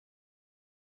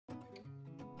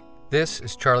This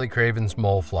is Charlie Craven's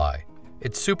mole fly.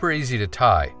 It's super easy to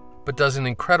tie, but does an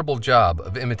incredible job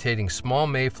of imitating small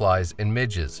mayflies and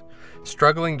midges,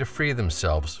 struggling to free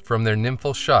themselves from their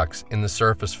nymphal shucks in the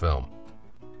surface film.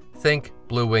 Think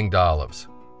blue-winged olives.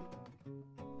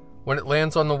 When it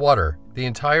lands on the water, the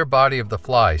entire body of the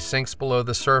fly sinks below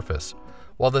the surface,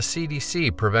 while the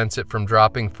CDC prevents it from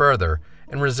dropping further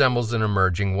and resembles an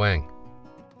emerging wing.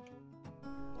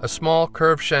 A small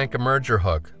curved-shank emerger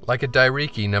hook, like a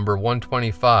Dai-Riki number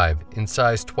 125 in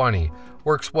size 20,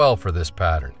 works well for this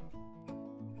pattern.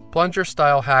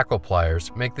 Plunger-style hackle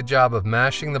pliers make the job of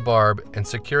mashing the barb and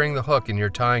securing the hook in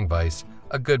your tying vise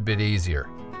a good bit easier.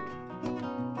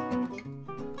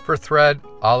 For thread,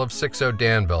 Olive 60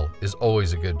 Danville is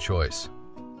always a good choice.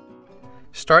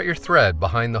 Start your thread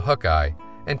behind the hook eye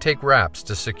and take wraps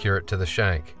to secure it to the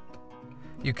shank.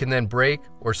 You can then break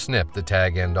or snip the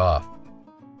tag end off.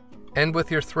 End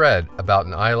with your thread about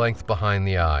an eye length behind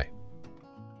the eye.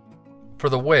 For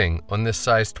the wing on this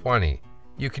size 20,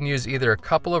 you can use either a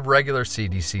couple of regular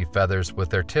CDC feathers with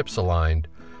their tips aligned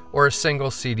or a single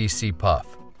CDC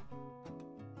puff.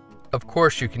 Of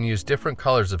course, you can use different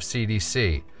colors of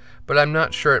CDC, but I'm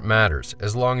not sure it matters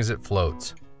as long as it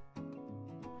floats.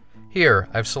 Here,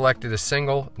 I've selected a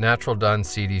single natural done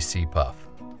CDC puff.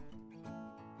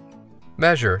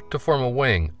 Measure to form a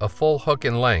wing a full hook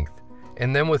in length,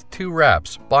 and then with 2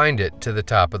 wraps bind it to the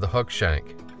top of the hook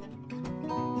shank.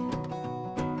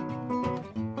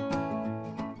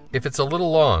 If it's a little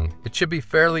long, it should be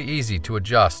fairly easy to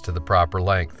adjust to the proper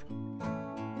length.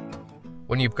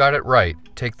 When you've got it right,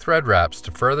 take thread wraps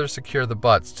to further secure the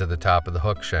butts to the top of the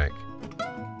hook shank.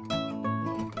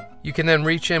 You can then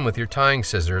reach in with your tying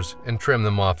scissors and trim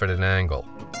them off at an angle.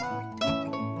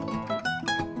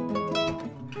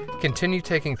 Continue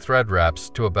taking thread wraps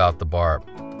to about the barb.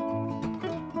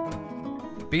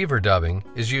 Beaver dubbing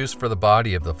is used for the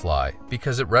body of the fly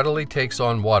because it readily takes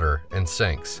on water and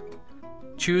sinks.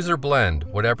 Choose or blend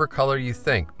whatever color you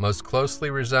think most closely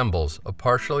resembles a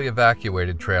partially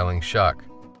evacuated trailing shuck.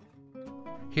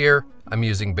 Here, I'm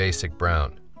using basic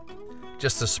brown.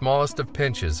 Just the smallest of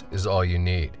pinches is all you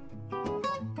need.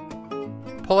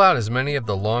 Pull out as many of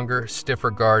the longer, stiffer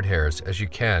guard hairs as you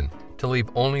can to leave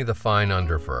only the fine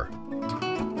underfur.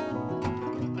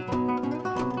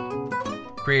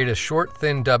 Create a short,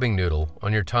 thin dubbing noodle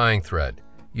on your tying thread.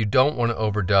 You don't want to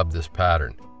overdub this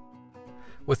pattern.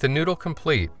 With the noodle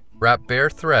complete, wrap bare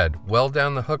thread well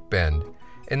down the hook bend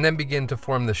and then begin to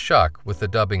form the shuck with the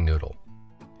dubbing noodle.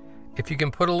 If you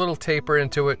can put a little taper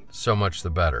into it, so much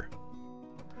the better.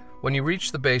 When you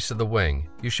reach the base of the wing,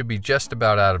 you should be just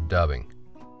about out of dubbing.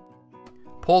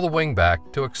 Pull the wing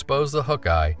back to expose the hook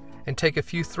eye and take a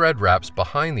few thread wraps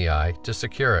behind the eye to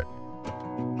secure it.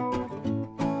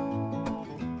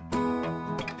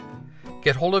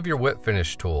 Get hold of your whip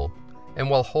finish tool, and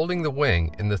while holding the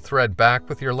wing and the thread back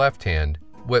with your left hand,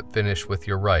 whip finish with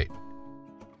your right.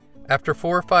 After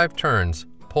 4 or 5 turns,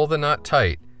 pull the knot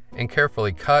tight and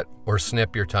carefully cut or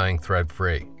snip your tying thread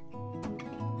free.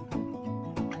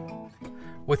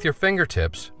 With your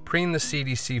fingertips, preen the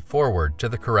CDC forward to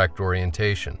the correct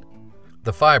orientation.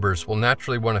 The fibers will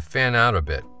naturally want to fan out a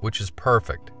bit, which is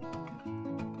perfect.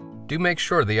 Do make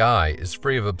sure the eye is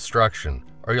free of obstruction,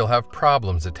 or you'll have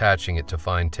problems attaching it to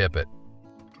fine tippet.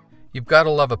 You've got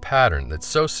to love a pattern that's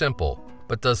so simple,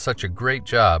 but does such a great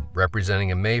job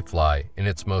representing a mayfly in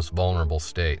its most vulnerable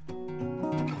state.